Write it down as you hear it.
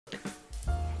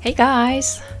Hey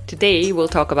guys! Today we'll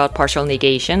talk about partial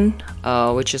negation,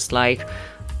 which is like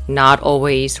not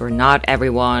always or not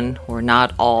everyone or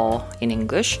not all in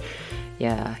English.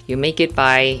 Yeah, you make it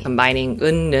by combining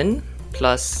은는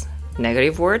plus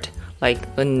negative word like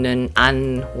은는,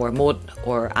 안, or 못,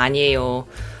 or 아니에요,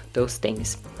 those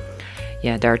things.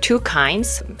 Yeah, there are two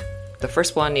kinds. The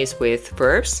first one is with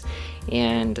verbs,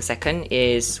 and the second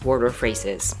is word or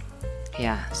phrases.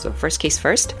 Yeah, so first case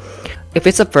first. If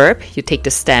it's a verb, you take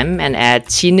the stem and add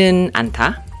지는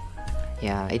않다.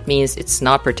 Yeah, it means it's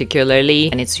not particularly,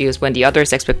 and it's used when the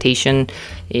other's expectation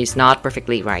is not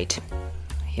perfectly right.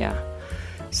 Yeah.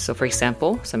 So for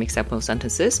example, some example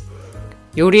sentences.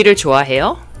 요리를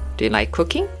좋아해요? Do you like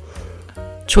cooking?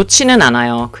 좋지는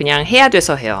않아요. 그냥 해야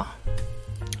돼서 해요.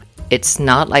 It's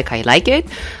not like I like it.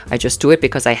 I just do it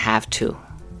because I have to.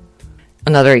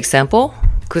 Another example.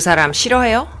 그 사람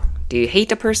싫어해요? Do you hate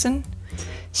the person?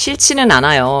 싫지는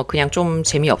않아요. 그냥 좀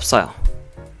재미없어요.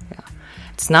 Yeah.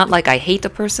 It's not like I hate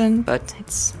the person, but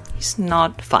he's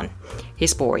not fun.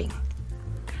 He's boring.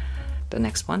 The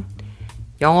next one.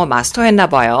 영어 마스터했나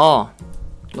봐요.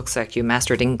 Looks like you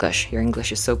mastered English. Your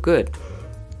English is so good.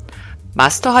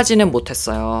 마스터하지는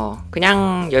못했어요.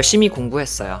 그냥 열심히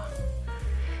공부했어요.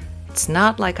 It's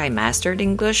not like I mastered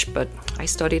English, but I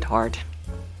studied hard.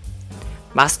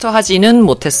 마스터하지는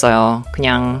못했어요.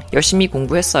 그냥 열심히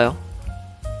공부했어요.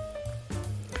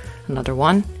 Another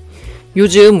one.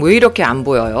 요즘 왜 이렇게 안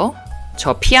보여요?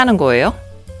 저 피하는 거예요?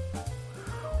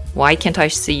 Why can't I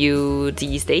see you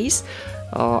these days?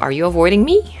 Are you avoiding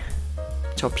me?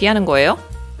 저 피하는 거예요?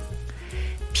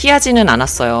 피하지는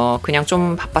않았어요. 그냥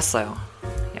좀 바빴어요.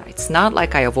 Yeah, it's not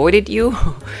like I avoided you.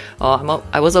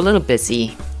 I was a little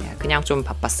busy. Yeah, 그냥 좀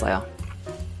바빴어요.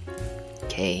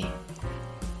 Okay.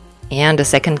 And the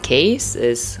second case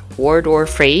is word or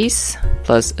phrase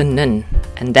plus 은는,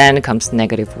 and then comes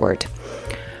negative word.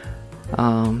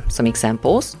 Some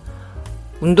examples.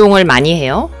 운동을 많이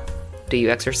해요? Do you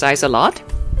exercise a lot?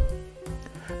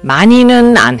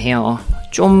 많이는 안 해요.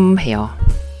 좀 해요.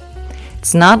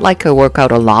 It's not like I work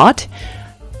out a lot.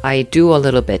 I do a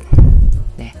little bit.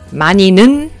 네.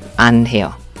 많이는 안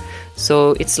해요.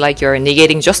 So it's like you're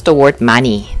negating just the word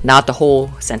많이, not the whole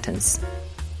sentence.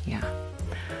 Yeah.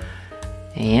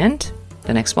 And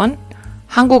the next one.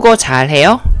 한국어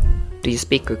잘해요? Do you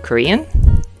speak Korean?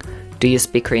 Do you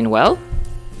speak Korean well?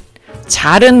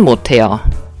 잘은 못해요.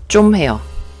 좀 해요.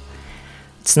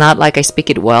 It's not like I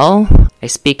speak it well. I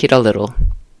speak it a little.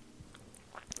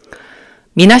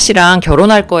 미나 씨랑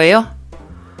결혼할 거예요?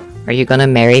 Are you gonna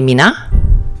marry Mina?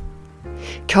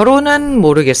 결혼은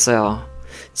모르겠어요.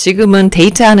 지금은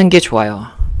데이트하는 게 좋아요.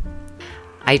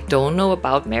 I don't know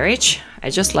about marriage.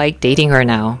 I just like dating her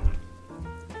now.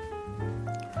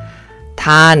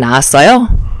 다 나았어요?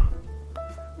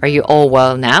 Are you all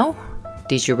well now?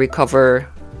 Did you recover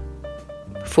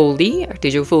fully?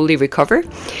 Did you fully recover?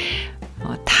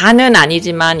 다는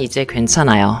아니지만 이제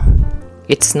괜찮아요.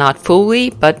 It's not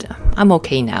fully, but I'm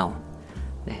okay now.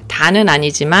 네, 다는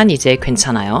아니지만 이제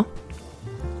괜찮아요.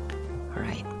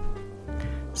 Alright.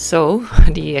 So,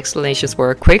 the explanations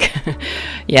were quick.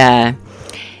 Yeah.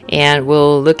 And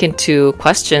we'll look into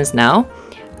questions now.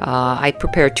 I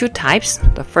prepared two types.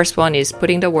 The first one is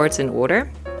putting the words in order,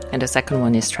 and the second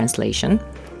one is translation.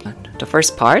 The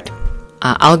first part,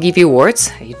 I'll give you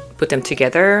words. You put them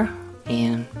together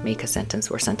and make a sentence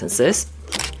or sentences.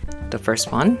 The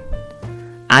first one,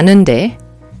 아는데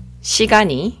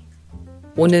시간이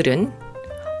오늘은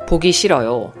보기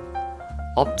싫어요.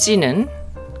 없지는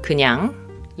그냥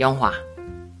영화.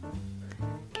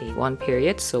 Okay, one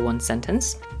period, so one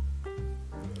sentence.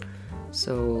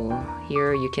 So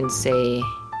here you can say,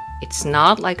 it's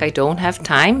not like I don't have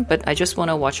time, but I just want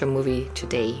to watch a movie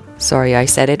today. Sorry, I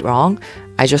said it wrong.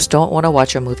 I just don't want to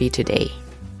watch a movie today.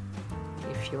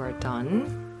 If you are done.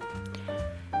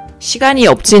 시간이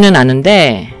없지는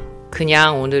않은데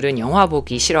그냥 오늘은 영화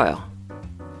보기 싫어요.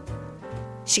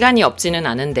 시간이 없지는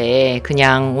않은데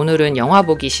그냥 오늘은 영화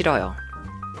보기 싫어요.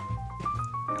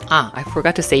 I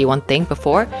forgot to say one thing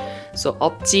before. So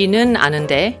없지는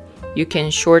않은데 you can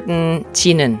shorten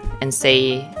지는 and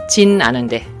say 진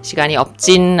않은데. 시간이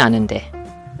없진 않은데.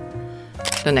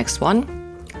 The next one.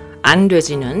 안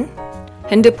되지는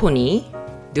핸드폰이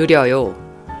느려요.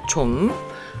 좀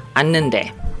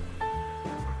않는데.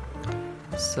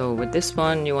 So with this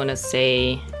one you want to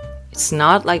say it's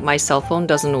not like my cell phone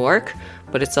doesn't work,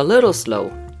 but it's a little slow.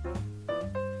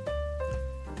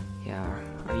 Yeah,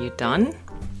 are you done?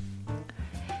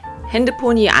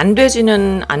 핸드폰이 안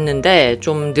되지는 않는데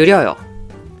좀 느려요.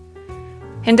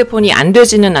 핸드폰이 안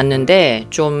되지는 않는데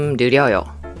좀 느려요.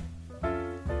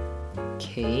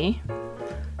 Okay.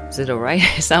 Is it alright?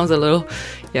 It sounds a little,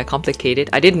 complicated.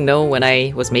 I didn't know when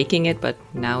I was making it, but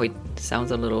now it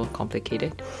sounds a little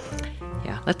complicated.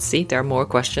 Yeah, let's see. There are more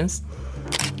questions.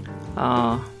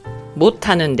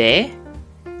 못하는데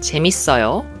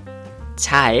재밌어요.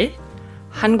 잘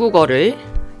한국어를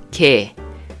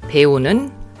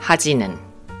배우는 하지는.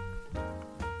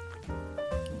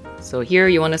 So here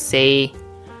you want to say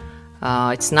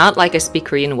it's not like I speak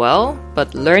Korean well,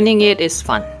 but learning it is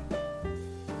fun.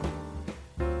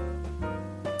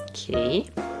 Okay.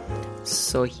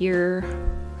 So here,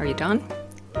 are you done?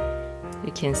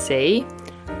 You can say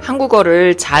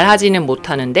한국어를 잘하지는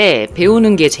못하는데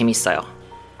배우는 게 재밌어요.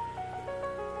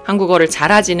 한국어를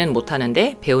잘하지는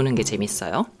못하는데 배우는 게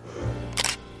재밌어요.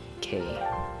 Okay,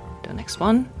 the next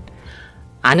one.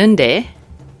 아는데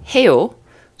해요.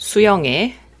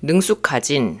 수영에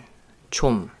능숙하진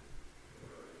좀.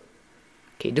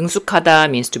 Okay, 능숙하다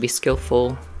means to be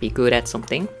skillful, be good at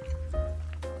something.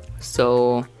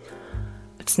 So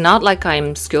it's not like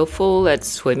I'm skillful at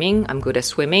swimming. I'm good at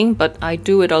swimming, but I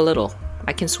do it a little.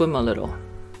 I can swim a little.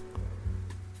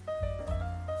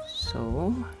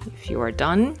 So, if you are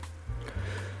done.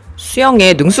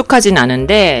 수영에 능숙하진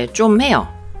않은데 좀 해요.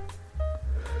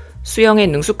 수영에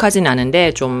능숙하진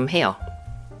않은데 좀 해요.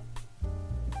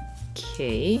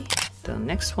 Okay, the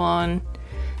next one.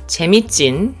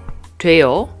 재밌진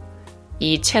돼요.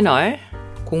 이 채널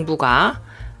공부가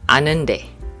아는데.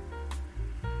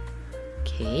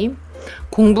 Okay.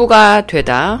 공부가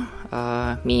되다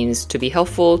means to be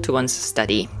helpful to one's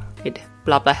study. It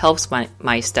blah blah helps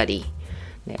my study.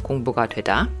 네, 공부가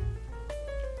되다.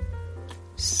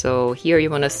 So here you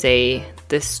want to say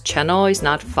this channel is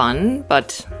not fun,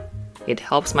 but it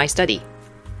helps my study.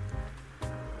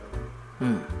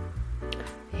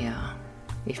 Yeah.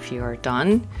 If you are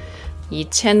done. 이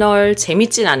채널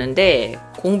재밌진 않은데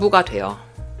공부가 돼요.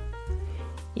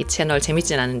 이 채널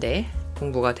재밌진 않은데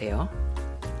공부가 돼요.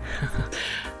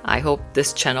 I hope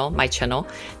this channel, my channel,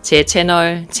 제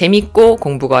채널 재밌고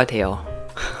공부가 돼요.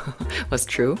 Was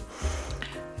true.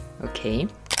 Okay.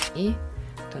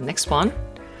 The next one.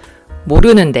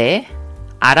 모르는데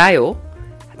알아요.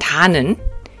 다 아는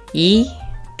이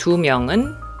두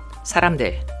명은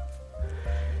사람들.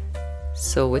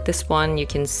 So with this one you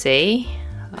can say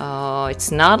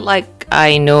it's not like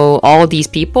I know all these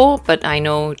people, but I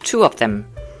know two of them.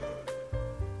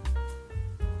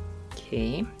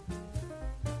 Okay.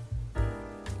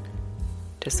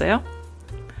 됐어요?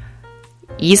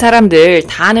 이 사람들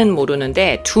다는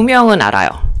모르는데 두 명은 알아요.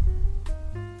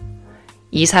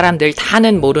 이 사람들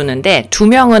다는 모르는데 두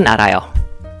명은 알아요.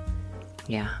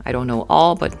 Yeah, I don't know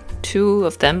all, but two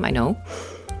of them I know.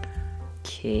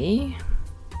 Okay.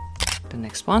 The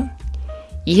next one.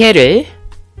 이해를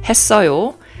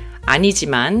했어요.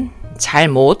 아니지만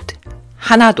잘못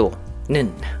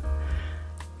하나도는.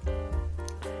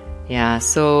 Yeah,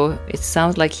 so it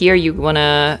sounds like here you want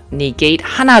to negate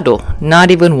하나도,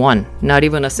 not even one, not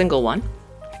even a single one.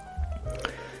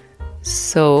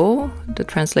 So the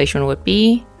translation would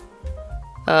be,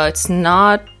 it's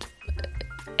not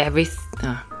it's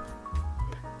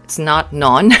not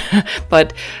none,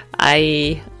 but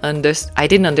I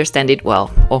didn't understand it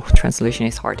well. Oh, translation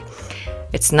is hard.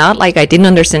 It's not like I didn't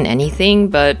understand anything,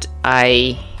 but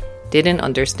I didn't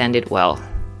understand it well.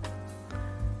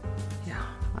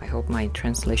 I hope my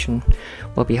translation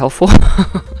will be helpful.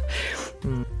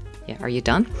 Yeah, are you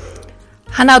done?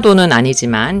 하나도는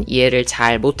아니지만 이해를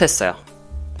잘 못했어요.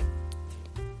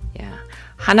 Yeah,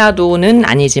 하나도는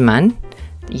아니지만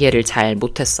이해를 잘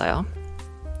못했어요.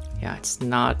 Yeah, it's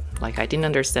not like I didn't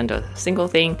understand a single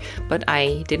thing, but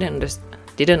I didn't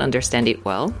understand it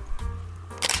well.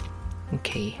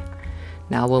 Okay,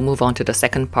 now we'll move on to the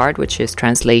second part, which is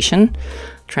translation.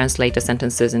 Translate the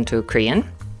sentences into Korean.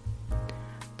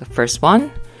 The first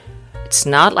one, it's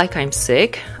not like I'm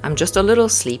sick. I'm just a little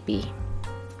sleepy.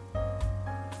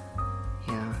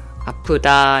 Yeah,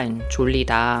 아프다 and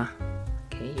졸리다.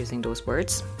 Okay, using those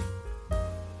words.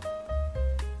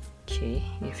 Okay,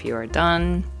 if you are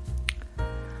done.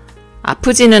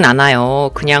 아프지는 않아요.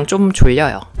 그냥 좀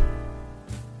졸려요.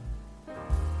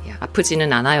 Yeah,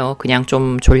 아프지는 않아요. 그냥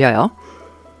좀 졸려요.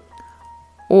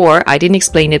 Or, I didn't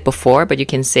explain it before, but you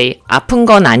can say 아픈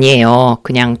건 아니에요.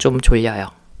 그냥 좀 졸려요.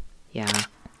 Yeah.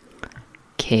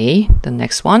 Okay, the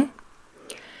next one.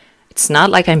 It's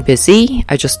not like I'm busy.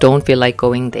 I just don't feel like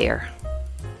going there.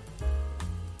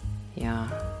 Yeah.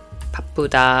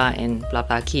 바쁘다 and blah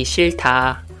blah. 기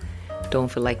싫다. Don't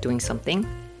feel like doing something.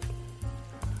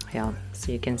 Yeah.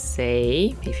 So you can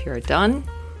say, if you're done.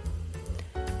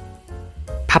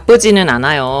 바쁘지는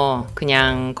않아요.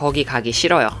 그냥 거기 가기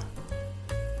싫어요.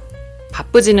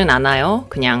 바쁘지는 않아요.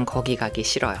 그냥 거기 가기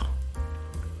싫어요.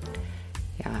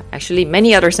 Actually,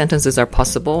 many other sentences are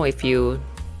possible if you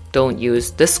don't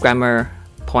use this grammar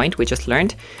point we just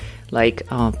learned. Like,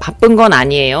 바쁜 건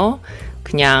아니에요.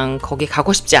 그냥 거기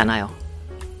가고 싶지 않아요.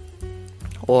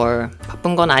 Or,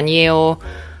 바쁜 건 아니에요.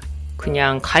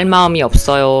 그냥 갈 마음이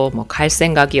없어요. 뭐, 갈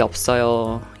생각이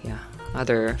없어요. Yeah,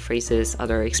 other phrases,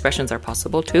 other expressions are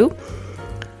possible too.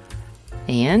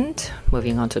 And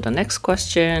moving on to the next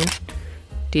question.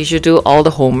 Did you do all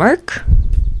the homework?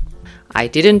 I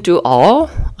didn't do all.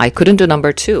 I couldn't do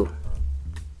number 2.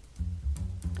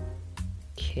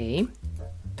 Okay.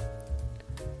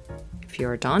 If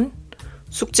you're done.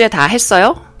 숙제 다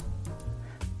했어요?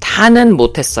 다는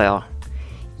못했어요.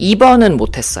 2번은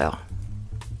못했어요.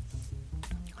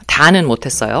 다는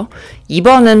못했어요.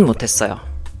 2번은 못했어요.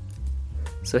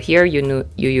 So here you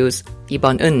use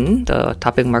 2번은, the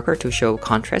topic marker, to show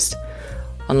contrast.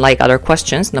 Unlike other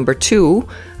questions, number 2,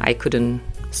 I couldn't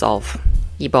solve.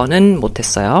 2번은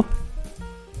못했어요.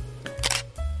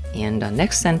 And the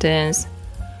next sentence,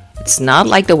 it's not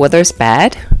like the weather's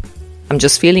bad. I'm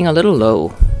just feeling a little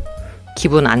low.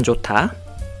 기분 안 좋다.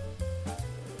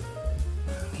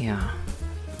 Yeah.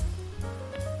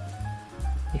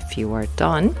 If you are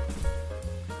done.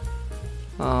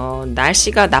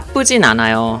 날씨가 나쁘진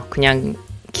않아요. 그냥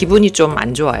기분이 좀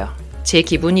안 좋아요. 제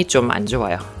기분이 좀 안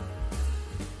좋아요.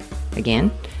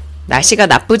 Again. 날씨가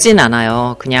나쁘진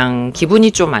않아요. 그냥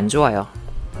기분이 좀 안 좋아요.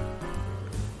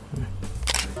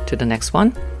 To the next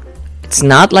one. It's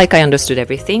not like I understood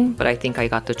everything, but I think I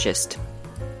got the gist.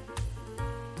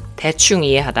 대충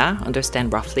이해하다,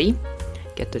 understand roughly,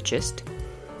 get the gist.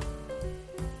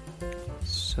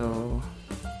 So,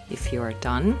 if you are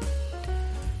done.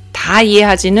 다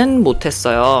이해하지는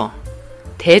못했어요.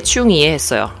 대충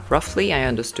이해했어요. Roughly, I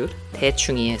understood.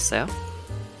 대충 이해했어요.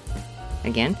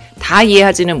 Again, 다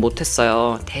이해하지는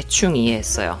못했어요. 대충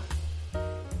이해했어요.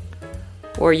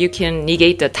 Or you can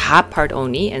negate the 다 part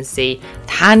only and say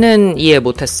다는 이해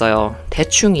못했어요.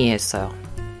 대충 이해했어요.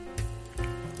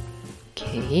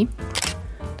 Okay.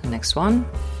 The next one.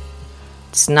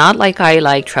 It's not like I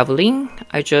like traveling.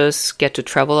 I just get to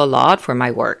travel a lot for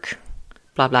my work.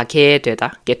 blah blah 게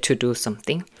되다. Get to do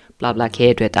something. blah blah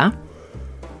게 되다.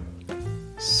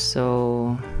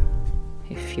 So,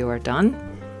 if you are done.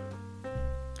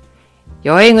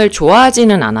 여행을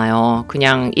좋아하지는 않아요.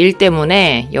 그냥 일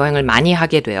때문에 여행을 많이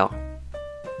하게 돼요.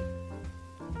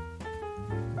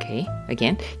 Okay,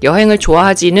 again. 여행을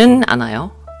좋아하지는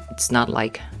않아요. It's not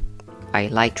like I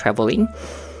like traveling.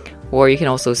 Or you can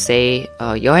also say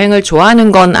여행을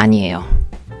좋아하는 건 아니에요.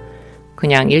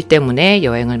 그냥 일 때문에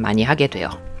여행을 많이 하게 돼요.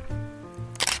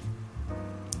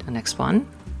 The next one.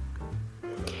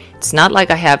 It's not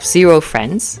like I have 0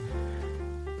 friends.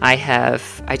 I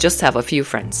just have a few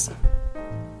friends.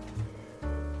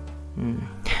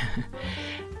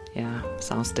 Yeah,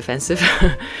 sounds defensive.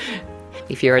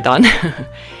 If you're done.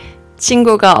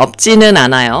 친구가 없지는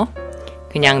않아요.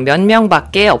 그냥 몇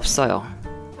명밖에 없어요.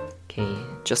 Okay,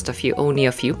 just a few, only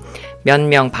a few. 몇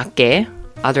명밖에,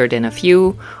 other than a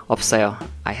few, 없어요.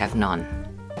 I have none.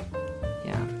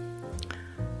 Yeah.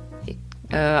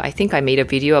 I think I made a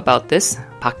video about this.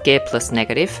 밖에 plus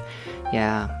negative.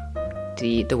 Yeah.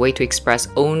 The way to express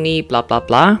only blah blah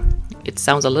blah. It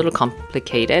sounds a little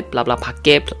complicated. Blah blah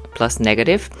밖에 plus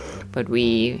negative. But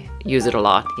we use it a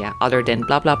lot. Yeah. Other than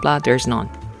blah blah blah, there's none.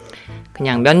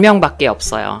 그냥 몇 명밖에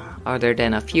없어요. Other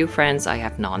than a few friends, I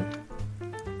have none.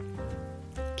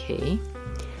 Okay.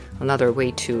 Another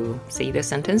way to say this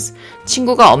sentence.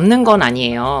 친구가 없는 건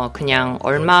아니에요. 그냥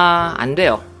얼마 안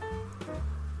돼요.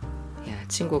 Yeah,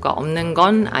 친구가 없는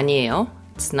건 아니에요.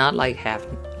 It's not like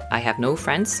I have no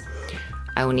friends.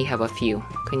 I only have a few.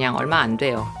 그냥 얼마 안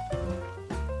돼요.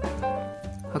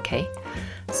 Okay.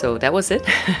 So that was it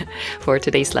for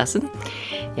today's lesson.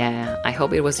 Yeah, I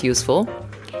hope it was useful.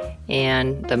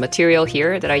 And the material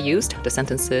here that I used, the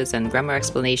sentences and grammar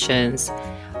explanations,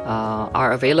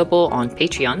 are available on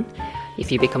Patreon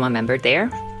if you become a member there.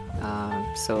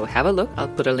 So have a look. I'll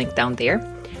put a link down there.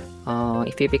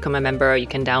 If you become a member, you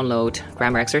can download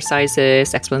grammar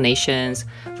exercises, explanations,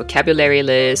 vocabulary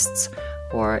lists,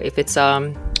 or if it's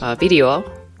a video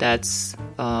that's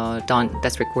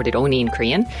that's recorded only in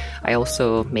Korean, I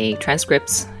also make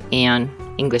transcripts and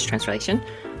English translation.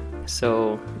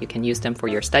 So you can use them for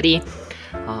your study.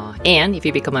 And if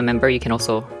you become a member, you can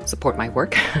also support my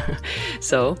work.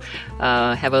 So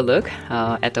have a look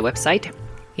at the website.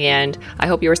 And I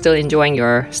hope you're still enjoying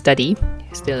your study,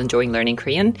 still enjoying learning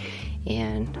Korean.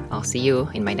 And I'll see you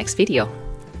in my next video.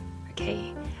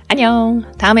 Okay. 안녕.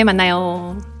 다음에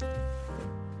만나요.